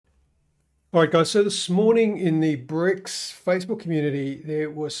All right, guys, so this morning in the Bricks Facebook community, there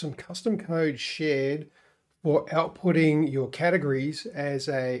was some custom code shared for outputting your categories as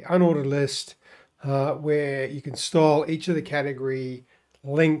a unordered list where you can style each of the category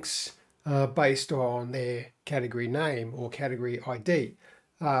links based on their category name or category ID.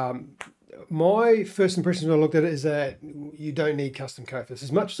 My first impression when I looked at it is that you don't need custom code for this.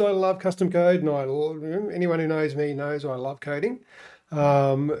 As much as I love custom code, and anyone who knows me knows I love coding,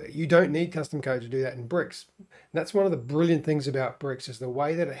 you don't need custom code to do that in Bricks. And that's one of the brilliant things about Bricks is the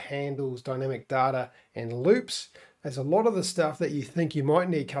way that it handles dynamic data and loops. There's a lot of the stuff that you think you might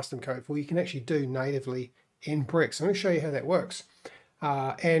need custom code for, you can actually do natively in Bricks. I'm going to show you how that works.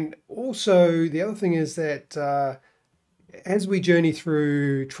 And also the other thing is that as we journey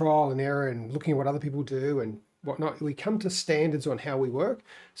through trial and error and looking at what other people do and whatnot, we come to standards on how we work.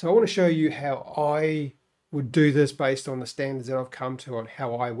 So I want to show you how I would do this based on the standards that I've come to on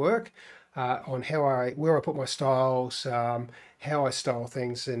how I work, on where I put my styles, how I style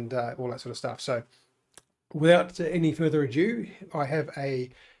things, and all that sort of stuff. So without any further ado, I have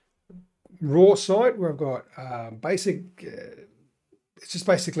a raw site where I've got it's just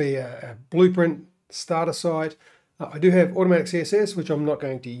basically a blueprint starter site. I do have automatic CSS, which I'm not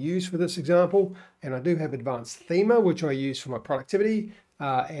going to use for this example, and I do have advanced thema, which I use for my productivity,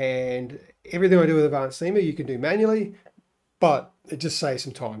 and everything I do with advanced thema you can do manually, but it just saves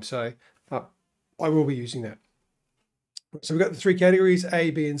some time, so I will be using that. So we've got the three categories, A,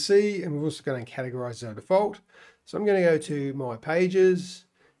 B, and C, and we're also going to categorize our default. So I'm going to go to my pages,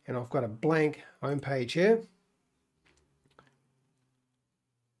 and I've got a blank home page here.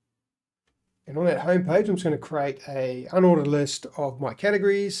 And on that home page, I'm just going to create a unordered list of my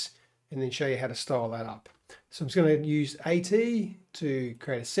categories and then show you how to style that up. So I'm just going to use AT to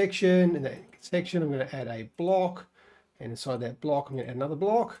create a section. In that section, I'm going to add a block. And inside that block, I'm going to add another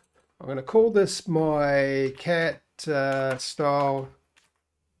block. I'm going to call this my cat style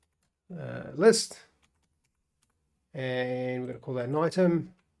list. And we're going to call that an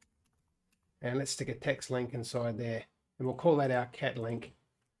item. And let's stick a text link inside there. And we'll call that our cat link.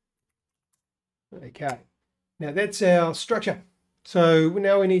 Okay, now that's our structure. So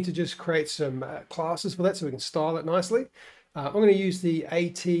now we need to just create some classes for that so we can style it nicely. I'm going to use the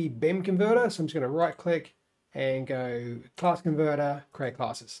AT BEM converter. So I'm just going to right click and go class converter, create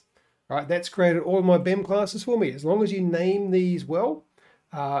classes. All right, that's created all of my BEM classes for me. As long as you name these well,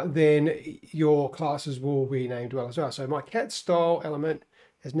 then your classes will be named well as well. So my cat style element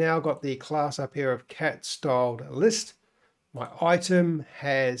has now got the class up here of cat styled list. My item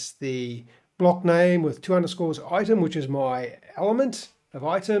has the block name with 2 underscores item, which is my element of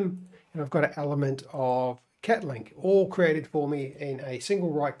item, and I've got an element of cat link, all created for me in a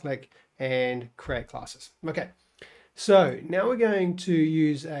single right click and create classes. Okay, so now we're going to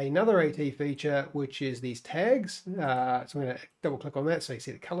use another AT feature, which is these tags. So I'm going to double click on that so you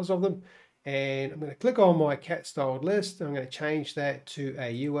see the colors of them, and I'm going to click on my cat styled list. I'm going to change that to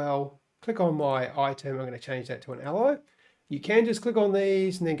a UL. Click on my item. I'm going to change that to an ally. You can just click on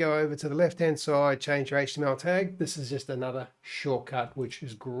these and then go over to the left-hand side, change your HTML tag. This is just another shortcut, which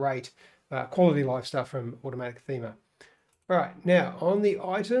is great. Quality life stuff from Automatic Thema. All right, now on the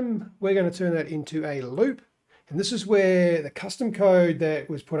item, we're going to turn that into a loop. And this is where the custom code that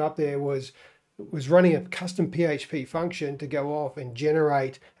was put up there was running a custom PHP function to go off and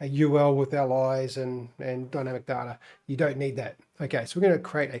generate a UL with LIs and dynamic data. You don't need that. Okay, so we're going to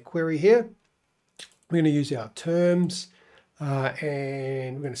create a query here. We're going to use our terms.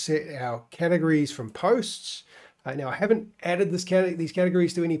 And we're going to set our categories from posts. Now I haven't added these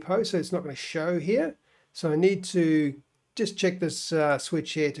categories to any post, so it's not going to show here. So I need to just check this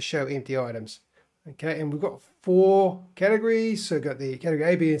switch here to show empty items. Okay, and we've got 4 categories. So we've got the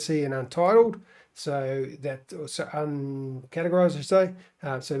category A, B, and C and untitled. So uncategorized, I should say.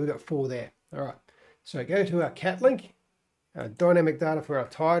 So we've got 4 there. All right. So go to our cat link, our dynamic data for our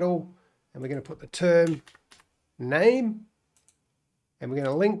title, and we're going to put the term name. And we're going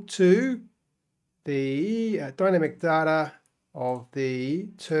to link to the dynamic data of the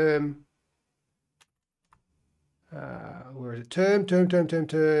term. Where is it?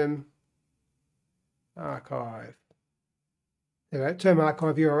 Term archive. There we go, term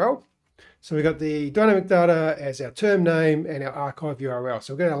archive URL. So we've got the dynamic data as our term name and our archive URL.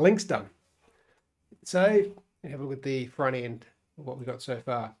 So we've got our links done. Save and have a look at the front end of what we've got so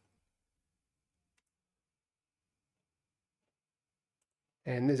far.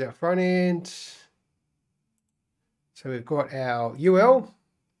 And there's our front end. So we've got our UL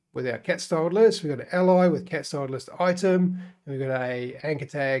with our cat styled list. We've got an ally with cat styled list item. And we've got a anchor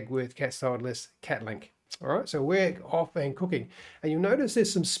tag with cat styled list cat link. All right, so we're off and cooking. And you'll notice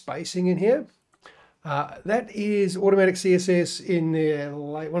there's some spacing in here. That is automatic CSS in their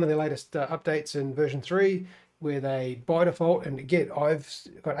one of their latest updates in version 3, where they by default, and again, I've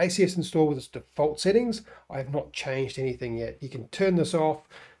got ACS installed with its default settings. I have not changed anything yet. You can turn this off.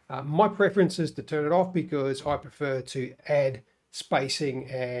 My preference is to turn it off because I prefer to add spacing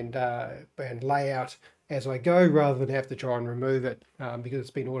and layout as I go rather than have to try and remove it because it's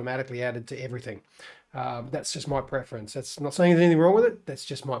been automatically added to everything. That's just my preference. That's not saying there's anything wrong with it. That's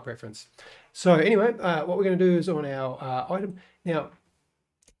just my preference. So anyway, what we're going to do is on our item. Now,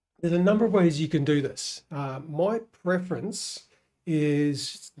 there's a number of ways you can do this. My preference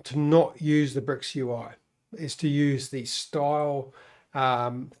is to not use the bricks UI, is to use the style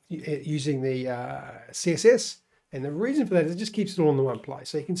using the CSS. And the reason for that is it just keeps it all in the one place.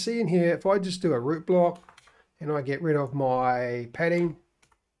 So you can see in here, if I just do a root block and I get rid of my padding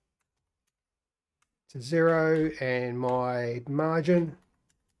to 0 and my margin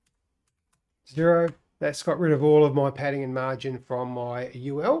 0, that's got rid of all of my padding and margin from my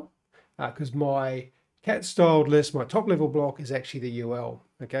UL because my cat styled list, my top level block is actually the UL.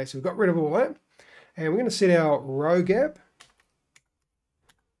 Okay, so we've got rid of all that. And we're going to set our row gap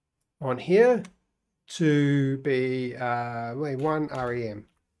on here to be 1 rem.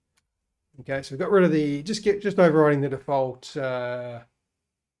 Okay, so we've got rid of the, just overriding the default. There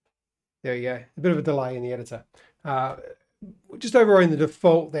you go, a bit of a delay in the editor. Just overriding the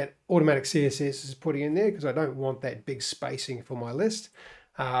default that automatic CSS is putting in there because I don't want that big spacing for my list.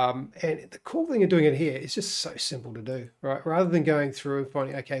 And the cool thing of doing it here is just so simple to do, right? Rather than going through and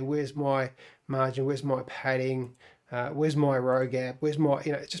finding, okay, where's my margin, where's my padding, where's my row gap, where's my,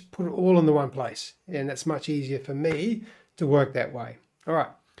 just put it all in the one place. And that's much easier for me to work that way. All right.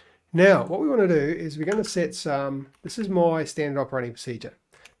 Now, what we want to do is we're going to set some, this is my standard operating procedure.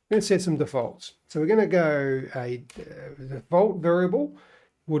 We're going to set some defaults. So we're going to go a default variable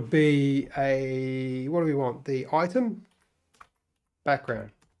would be a, what do we want? The item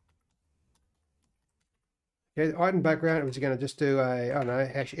background. Okay, the item background, we're going to just do a, I don't know,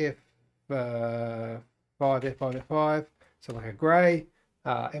 #f5, F5, F5, so like a gray.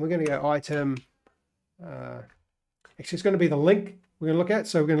 And we're going to go item, actually it's going to be the link we're going to look at.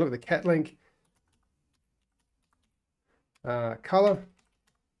 So we're going to look at the cat link, color,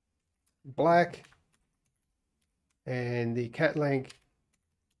 black, and the cat link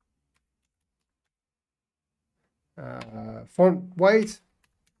font weight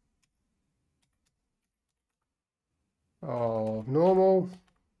of normal.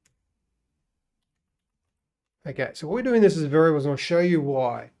 Okay, so what we're doing this as variables, and I'll show you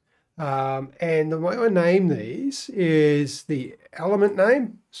why. And the way I name these is the element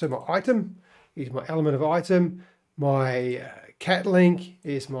name. So my item is my element of item. My cat link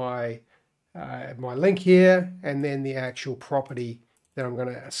is my link here, and then the actual property that I'm going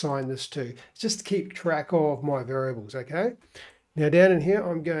to assign this to. Just to keep track of my variables, okay? Now down in here,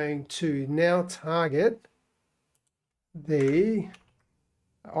 I'm going to now target the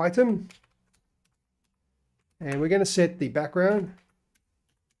item, and we're going to set the background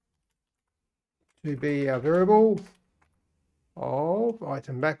to be a variable of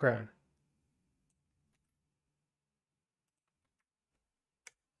item background.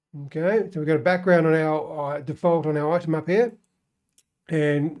 Okay, so we've got a background on our default on our item up here,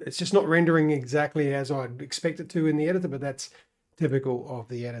 and it's just not rendering exactly as I'd expect it to in the editor, but that's typical of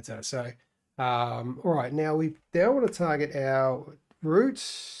the editor. So, all right, now we want to target our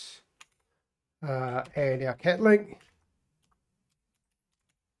roots and our cat link,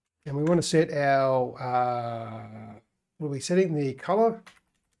 and we want to set our what are we setting? The color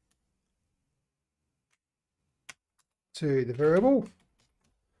to the variable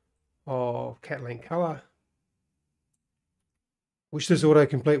of cat link color. Wish this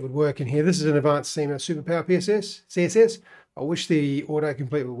autocomplete would work in here. This is an advanced superpower CSS. I wish the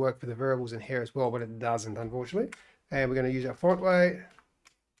autocomplete would work for the variables in here as well, but it doesn't, unfortunately. And we're going to use our font weight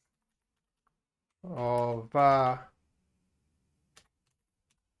of font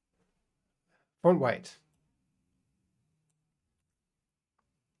weight.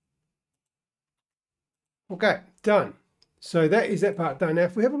 Okay, done. So that is that part done. Now,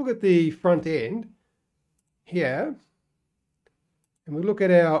 if we have a look at the front end here, and we look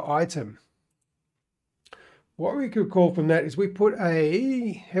at our item, what we could call from that is we put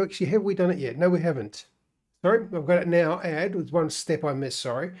a, actually, have we done it yet? No, we haven't. Sorry, I've got it now. Add was one step I missed,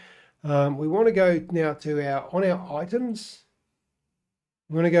 sorry. We want to go now to on our items,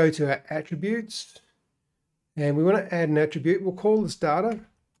 we want to go to our attributes, and we want to add an attribute. We'll call this data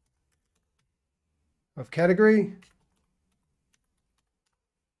of category,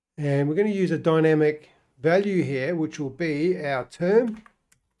 and we're going to use a dynamic value here, which will be our term.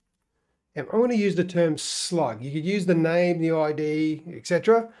 And I'm going to use the term slug. You could use the name, the ID,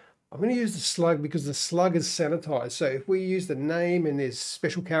 etc. I'm going to use the slug because the slug is sanitized. So if we use the name and there's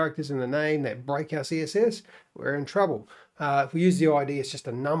special characters in the name that break our CSS, we're in trouble. If we use the ID, it's just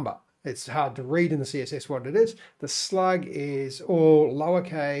a number. It's hard to read in the CSS what it is. The slug is all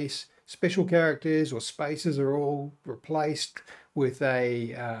lowercase, special characters or spaces are all replaced with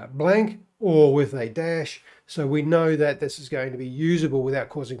a blank or with a dash. So we know that this is going to be usable without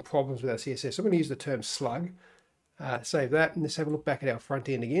causing problems with our CSS. So I'm going to use the term slug. Save that, and let's have a look back at our front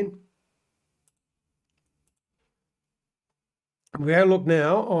end again. We're going to look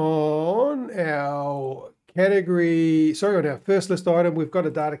now on our category, on our first list item. We've got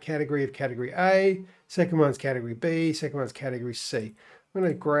a data category of category A, second one's category B, second one's category C. I'm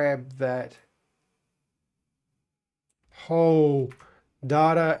going to grab that whole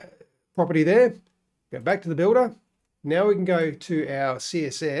data property there, go back to the builder. Now we can go to our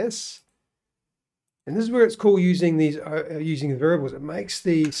CSS, and this is where it's cool using these using the variables. It makes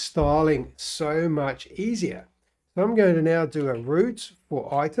the styling so much easier. So I'm going to now do a root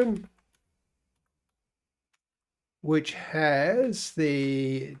for item, which has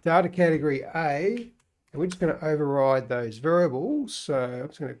the data category A, and we're just going to override those variables. So I'm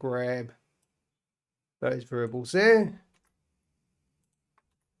just going to grab those variables there.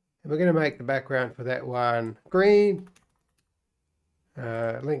 And we're going to make the background for that one green,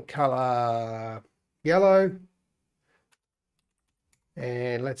 link color yellow,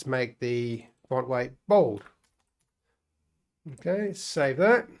 and let's make the font weight bold. Okay, save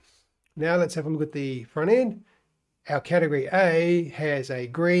that. Now let's have a look at the front end. Our category A has a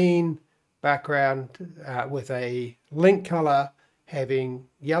green background with a link color having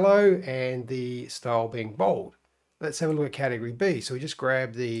yellow and the style being bold. Let's have a look at category B. So we just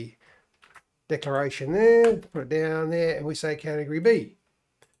grab the declaration there, put it down there, and we say category B.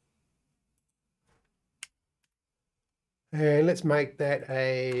 And let's make that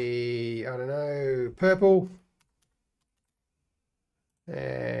a, I don't know, purple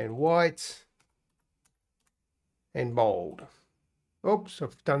and white and bold. Oops,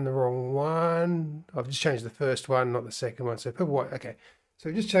 I've done the wrong one. I've just changed the first one, not the second one. So purple, white, okay. So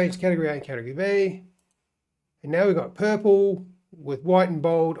we just changed category A and category B. And now we've got purple with white and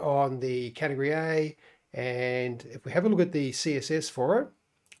bold on the category A. And if we have a look at the CSS for it,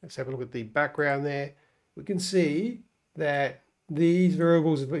 let's have a look at the background there. We can see that these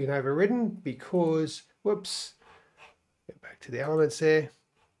variables have been overridden because, whoops, get back to the elements there.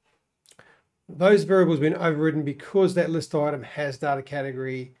 Those variables have been overridden because that list item has data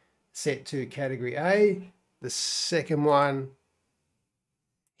category set to category A. The second one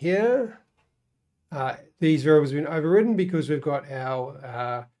here, these variables have been overridden because we've got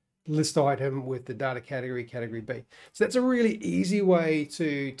our list item with the data category, category B. So that's a really easy way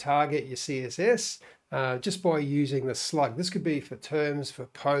to target your CSS just by using the slug. This could be for terms, for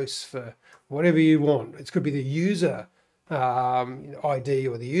posts, for whatever you want. It could be the user ID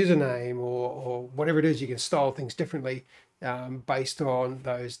or the username or whatever it is. You can style things differently based on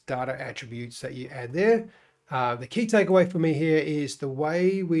those data attributes that you add there. The key takeaway for me here is the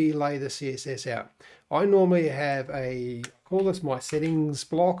way we lay the CSS out. I normally have call this my settings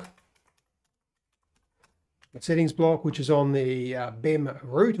block. The settings block, which is on the BEM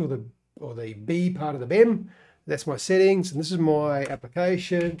root or the B part of the BEM. That's my settings, and this is my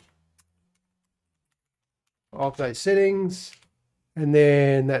application of those settings, and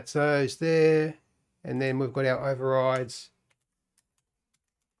then that's those there, and then we've got our overrides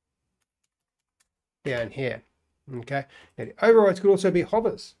down here. Okay, now the overrides could also be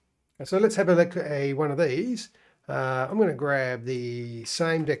hovers. So let's have a look at one of these. I'm going to grab the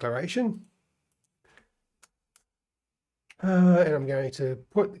same declaration, and I'm going to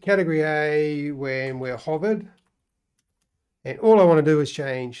put the category A when we're hovered. And all I want to do is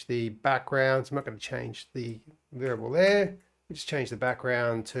change the background. So I'm not going to change the variable there. Just change the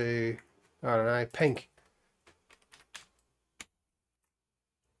background to, I don't know, pink.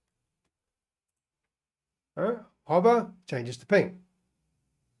 Hover changes to pink.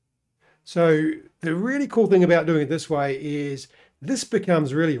 So the really cool thing about doing it this way is this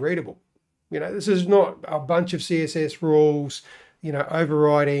becomes really readable. You know, this is not a bunch of CSS rules, you know,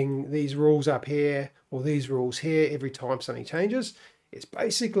 overriding these rules up here or these rules here every time something changes. It's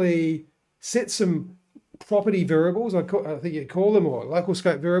basically set some property variables, I think you'd call them, or local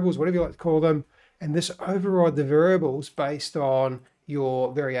scope variables, whatever you like to call them, and this override the variables based on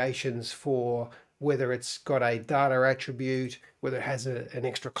your variations for whether it's got a data attribute, whether it has an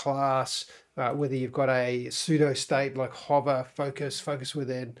extra class, whether you've got a pseudo state like hover, focus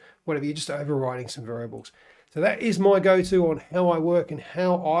within, whatever, you're just overriding some variables. So that is my go-to on how I work and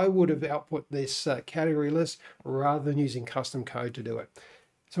how I would have output this category list rather than using custom code to do it.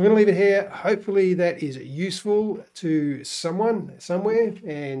 So I'm going to leave it here. Hopefully that is useful to someone somewhere,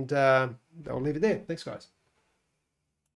 and I'll leave it there. Thanks, guys.